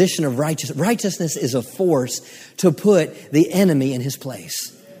this position of righteousness. Righteousness is a force to put the enemy in his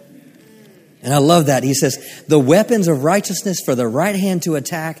place. And I love that. He says, the weapons of righteousness for the right hand to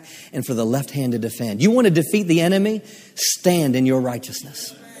attack and for the left hand to defend. You want to defeat the enemy? Stand in your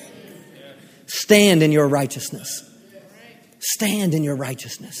righteousness. Stand in your righteousness. Stand in your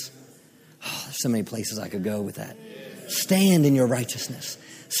righteousness. Oh, there's so many places I could go with that. Stand in your righteousness.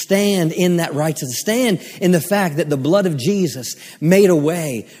 Stand in that righteousness. Stand in the fact that the blood of Jesus made a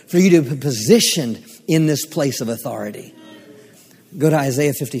way for you to be positioned in this place of authority. Go to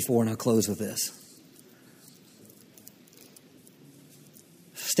Isaiah 54 and I'll close with this.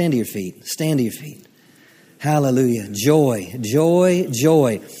 Stand to your feet. Stand to your feet. Hallelujah. Joy, joy,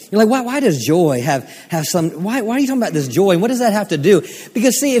 joy. You're like, why does joy have some, why are you talking about this joy? And what does that have to do?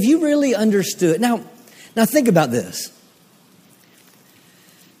 Because see, if you really understood, now think about this.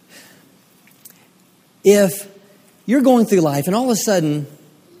 If you're going through life and all of a sudden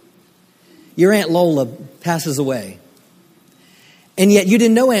your Aunt Lola passes away, and yet you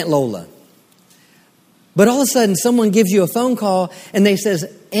didn't know Aunt Lola, but all of a sudden someone gives you a phone call and they says,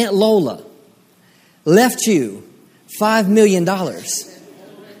 Aunt Lola left you $5 million.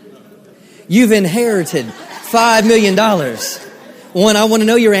 You've inherited $5 million. One, I want to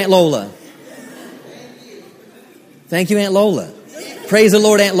know your Aunt Lola. Thank you, Aunt Lola. Praise the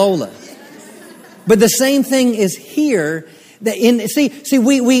Lord, Aunt Lola. But the same thing is here. That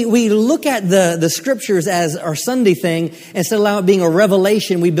we look at the scriptures as our Sunday thing instead of allowing it being a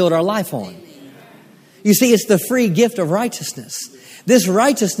revelation we build our life on. You see, it's the free gift of righteousness. This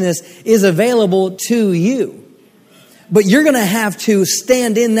righteousness is available to you. But you're going to have to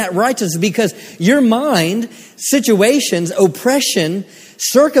stand in that righteousness because your mind, situations, oppression,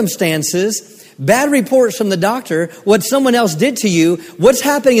 circumstances, bad reports from the doctor, what someone else did to you, what's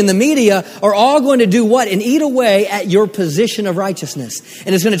happening in the media are all going to do what? And eat away at your position of righteousness.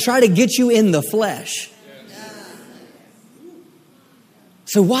 And it's going to try to get you in the flesh.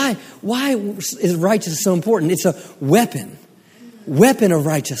 So why is righteousness so important? It's a weapon of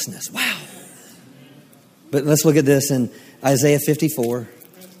righteousness. Wow. But let's look at this in Isaiah 54.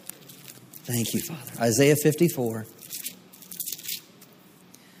 Thank you, Father. Isaiah 54,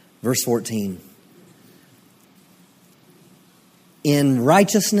 verse 14. In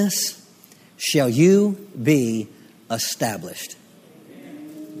righteousness shall you be established.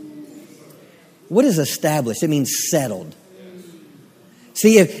 What is established? It means settled.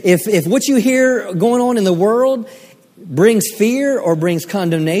 See, if what you hear going on in the world brings fear or brings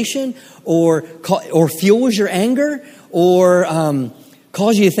condemnation or fuels your anger or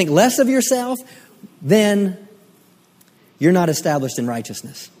causes you to think less of yourself, then you're not established in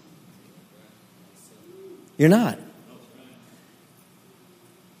righteousness. You're not.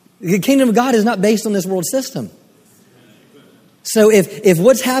 The kingdom of God is not based on this world system. So if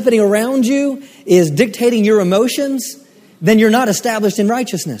what's happening around you is dictating your emotions, then you're not established in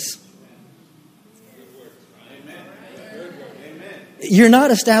righteousness. You're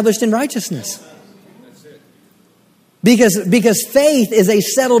not established in righteousness. Because faith is a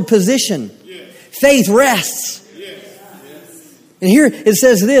settled position. Faith rests. And here it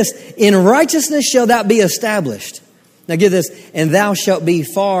says this, in righteousness shall thou be established. Now get this, and thou shalt be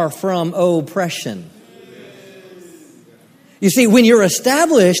far from oppression. You see, when you're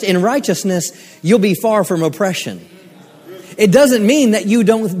established in righteousness, you'll be far from oppression. It doesn't mean that you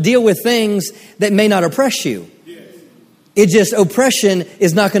don't deal with things that may not oppress you. It just, oppression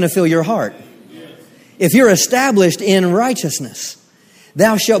is not going to fill your heart. If you're established in righteousness,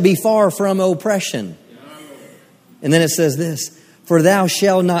 thou shalt be far from oppression. And then it says this, for thou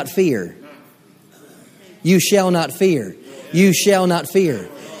shalt not fear. You shall not fear. You shall not fear.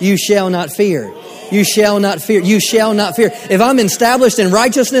 You shall not fear. You shall not fear. You shall not fear. If I'm established in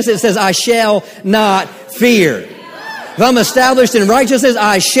righteousness, it says, I shall not fear. If I'm established in righteousness,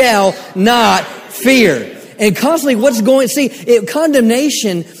 I shall not fear. And constantly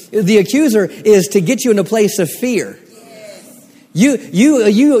condemnation, the accuser, is to get you in a place of fear.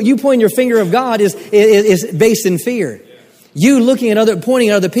 You pointing your finger of God is based in fear. You pointing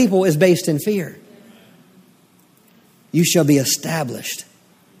at other people is based in fear. You shall be established.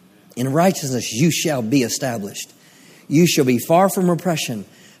 In righteousness you shall be established. You shall be far from oppression,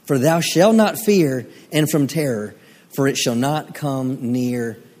 for thou shalt not fear, and from terror, for it shall not come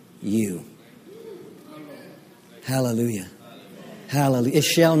near you. Hallelujah. Hallelujah. It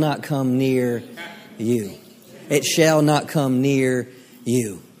shall not come near you. It shall not come near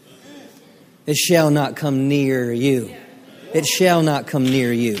you. It shall not come near you. It shall not come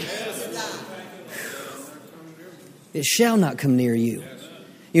near you. It shall not come near you.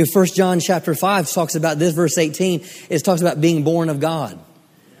 1 John chapter 5 talks about this, verse 18. It talks about being born of God.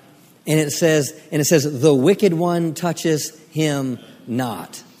 And it says, the wicked one touches him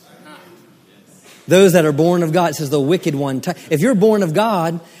not. Those that are born of God, it says the wicked one. If you're born of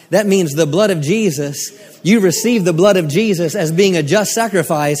God, that means the blood of Jesus. You receive the blood of Jesus as being a just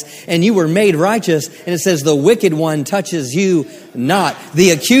sacrifice, and you were made righteous. And it says the wicked one touches you not. The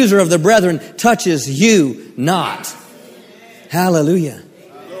accuser of the brethren touches you not. Hallelujah.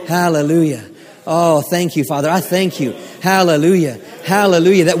 Hallelujah. Oh, thank you, Father. I thank you. Hallelujah.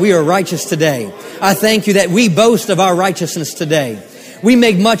 Hallelujah. That we are righteous today. I thank you that we boast of our righteousness today. We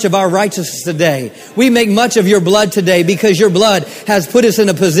make much of our righteousness today. We make much of your blood today because your blood has put us in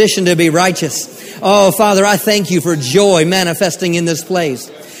a position to be righteous. Oh, Father, I thank you for joy manifesting in this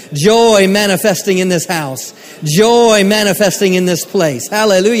place. Joy manifesting in this house. Joy manifesting in this place.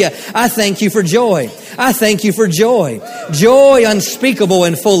 Hallelujah. I thank you for joy. I thank you for joy. Joy unspeakable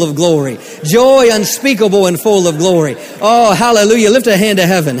and full of glory. Joy unspeakable and full of glory. Oh, hallelujah. Lift a hand to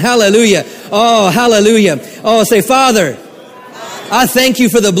heaven. Hallelujah. Oh, hallelujah. Oh, say, Father, I thank you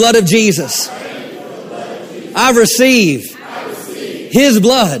for the blood of Jesus. I receive His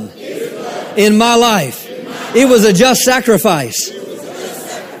blood in my life. It was a just sacrifice.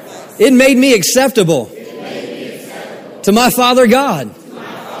 It made me acceptable to my Father God.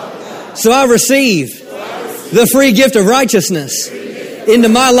 So I receive the free gift of righteousness into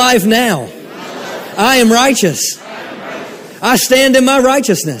my life now. I am righteous. I stand in my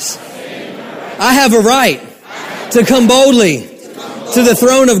righteousness. I have a right to come boldly to the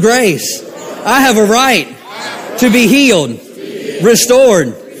throne of grace. I have a right to be healed,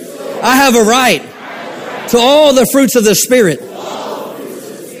 restored. I have a right to all the fruits of the Spirit.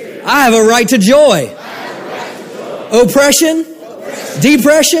 I have a right to joy. Oppression,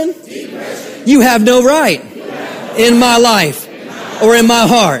 depression, you have no right in my life or in my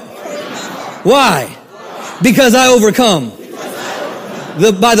heart. Why? Because I overcome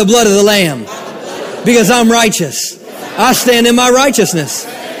by the blood of the Lamb. Because I'm righteous. I stand in my righteousness.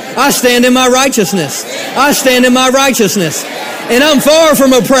 I stand in my righteousness. I stand in my righteousness. And I'm far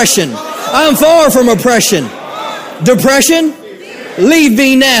from oppression. I'm far from oppression. Depression, leave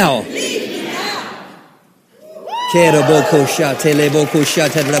me now.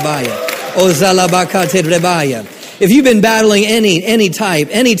 If you've been battling any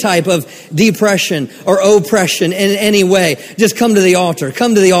type of depression or oppression in any way, just come to the altar.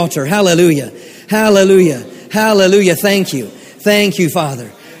 Come to the altar. Hallelujah. Hallelujah. Hallelujah. Thank you. Thank you,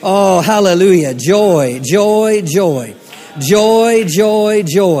 Father. Oh, hallelujah. Joy, joy, joy. Joy, joy,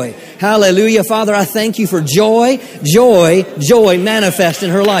 joy. Hallelujah. Father, I thank you for joy, joy, joy manifest in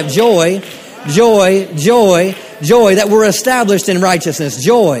her life. Joy, joy, joy, joy that we're established in righteousness.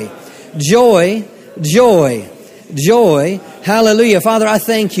 Joy, joy, joy, joy. Hallelujah. Father, I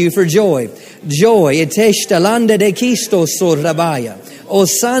thank you for joy. Joy. Eteshtalande de kisto sor rabaya.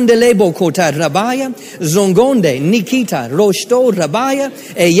 Osande lebo kota rabaya. Zongonde nikita rosto rabaya.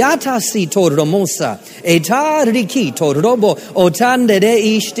 Eyata si toromosa. Eta riki torobo. Otande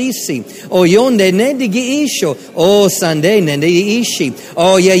de ishtisi. Oyonde nedigi isho. O sande nende ishi.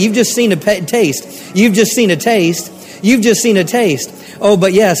 Oh yeah, you've just seen a taste. You've just seen a taste. You've just seen a taste. Oh,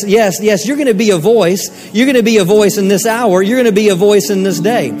 but yes, you're going to be a voice. You're going to be a voice in this hour. You're going to be a voice in this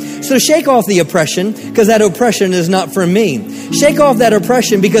day. So shake off the oppression, because that oppression is not for me. Shake off that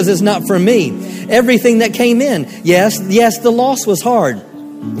oppression because it's not for me. Everything that came in. Yes, the loss was hard.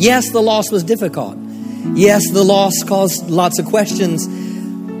 Yes, the loss was difficult. Yes, the loss caused lots of questions,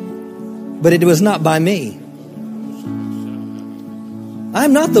 but it was not by me.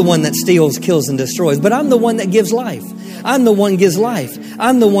 I'm not the one that steals, kills, and destroys, but I'm the one that gives life. I'm the one gives life.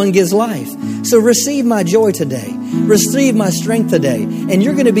 I'm the one gives life. So receive my joy today. Receive my strength today. And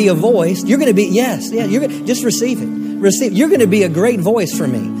you're going to be a voice. You're going to be, just receive it. Receive. You're going to be a great voice for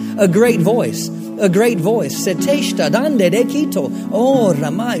me. A great voice. A great voice. Seteshta dande de kito. Oh,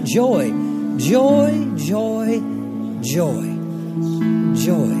 Ramai, joy. Joy, joy, joy.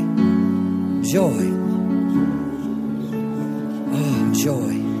 Joy. Joy. Oh,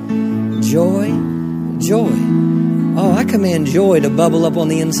 joy. Joy, joy. Oh, I command joy to bubble up on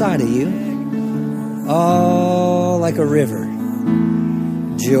the inside of you. Oh, like a river.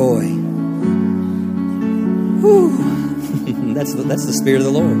 Joy. Whew. That's the Spirit of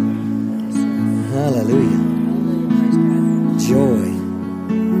the Lord. Hallelujah. Joy.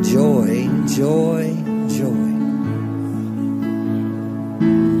 Joy, joy, joy.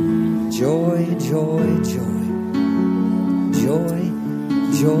 Joy, joy, joy. Joy,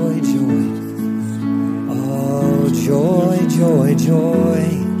 joy, joy. Oh, joy, joy, joy.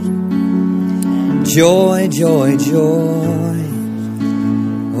 Joy, joy, joy.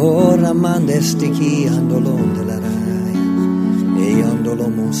 Oh, Ramande stiki andolon de la raya. E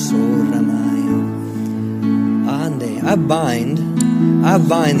andolomo so ramaya. Ande, I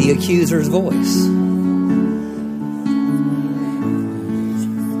bind the accuser's voice.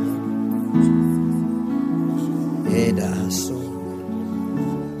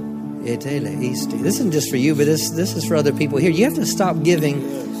 This isn't just for you, but this is for other people here. You have to stop giving.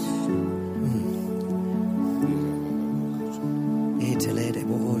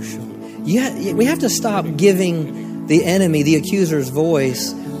 We have to stop giving the enemy, the accuser's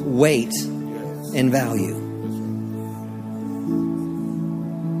voice, weight and value.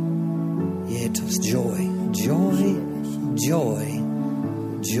 Joy, joy, joy,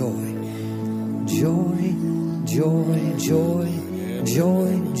 joy, joy, joy, joy.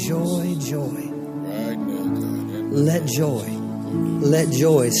 Joy, joy, joy. Let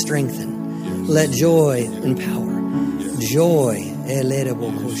joy strengthen. Let joy empower. Joy.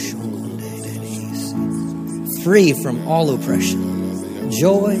 Free from all oppression.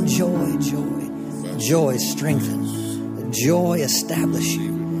 Joy, joy, joy. Joy strengthen. Joy establish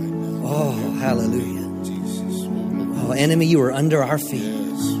you. Oh, hallelujah. Oh, enemy, you are under our feet.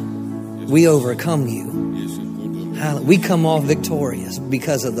 We overcome you. We come off victorious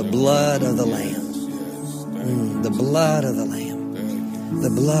because of the blood of the Lamb. The blood of the Lamb. The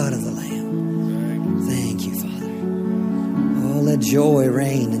blood of the Lamb. Thank you, Father. Oh, let joy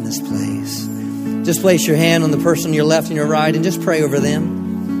reign in this place. Just place your hand on the person on your left and your right and just pray over them.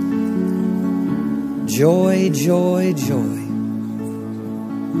 Joy, joy, joy.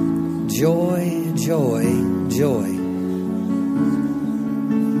 Joy, joy, joy.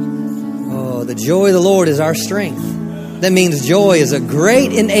 Oh, the joy of the Lord is our strength. That means joy is a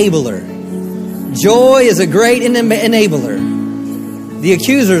great enabler. Joy is a great enabler. The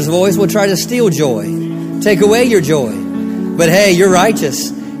accuser's voice will try to steal joy, take away your joy. But hey, you're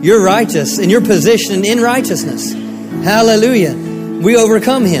righteous. You're righteous, and you're positioned in righteousness. Hallelujah. We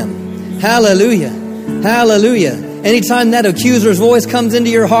overcome him. Hallelujah. Hallelujah. Anytime that accuser's voice comes into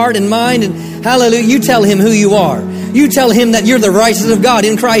your heart and mind, and hallelujah, you tell him who you are. You tell him that you're the righteousness of God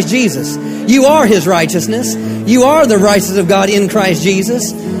in Christ Jesus. You are his righteousness. You are the righteousness of God in Christ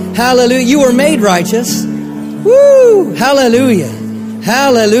Jesus. Hallelujah. You were made righteous. Woo! Hallelujah.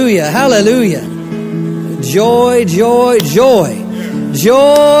 Hallelujah. Hallelujah. Joy, joy, joy.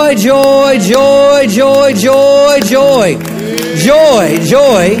 Joy, joy, joy, joy, joy, joy. Joy,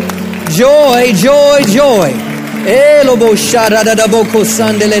 joy, joy, joy, joy.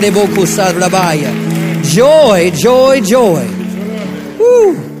 Joy, joy, joy.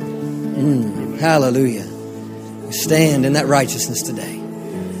 Woo. Hallelujah. Stand in that righteousness today.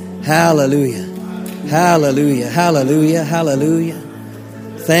 Hallelujah. Hallelujah. Hallelujah. Hallelujah.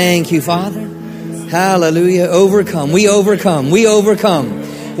 Thank you, Father. Hallelujah. Overcome. We overcome. We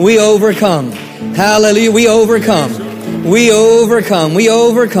overcome. We overcome. Hallelujah. We overcome. We overcome. We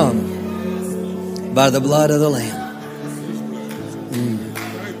overcome. By the blood of the Lamb.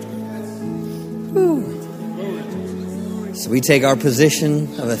 So we take our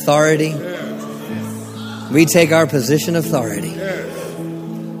position of authority. We take our position of authority.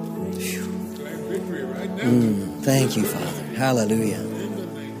 Thank you, Father. Hallelujah.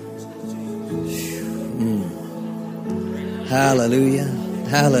 Hallelujah.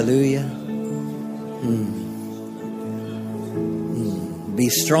 Hallelujah. Be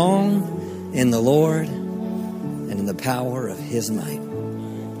strong in the Lord and in the power of his might.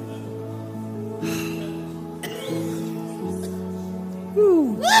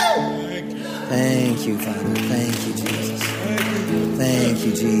 Thank you, Father. Thank you, Jesus. Thank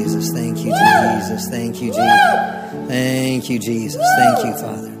you, Jesus. Thank you, Jesus. Thank you, Jesus. Thank you, Jesus. Thank you,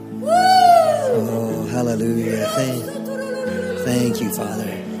 Father. Oh, hallelujah. Thank you, Father.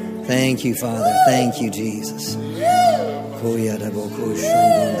 Thank you, Father. Thank you, Jesus.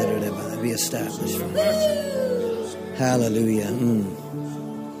 Be established, Father. Hallelujah.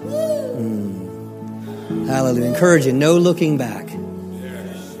 Hallelujah. Encourage you. No looking back.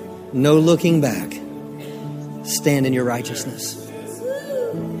 No looking back. Stand in your righteousness.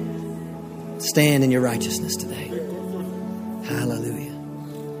 Stand in your righteousness today. Hallelujah.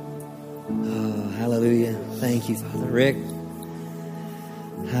 Oh, hallelujah. Thank you, Father. Rick.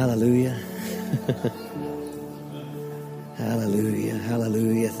 Hallelujah. Hallelujah.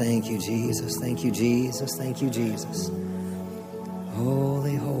 Hallelujah. Thank you, Jesus. Thank you, Jesus. Thank you, Jesus.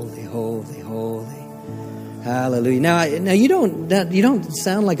 Holy, holy, holy, holy. Hallelujah. Now you don't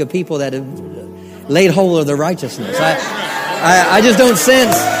sound like a people that have laid hold of the righteousness. I just don't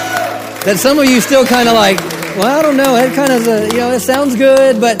sense that some of you still kind of like, well, I don't know. It kind of it sounds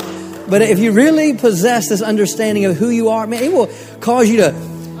good, but if you really possess this understanding of who you are, man, it will cause you to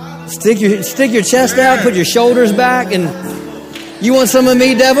stick your chest out, put your shoulders back, and you want some of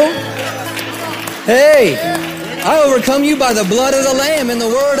me, devil? Hey, I overcome you by the blood of the Lamb and the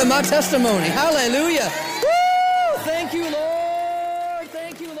word of my testimony. Hallelujah. Woo! Thank you, Lord.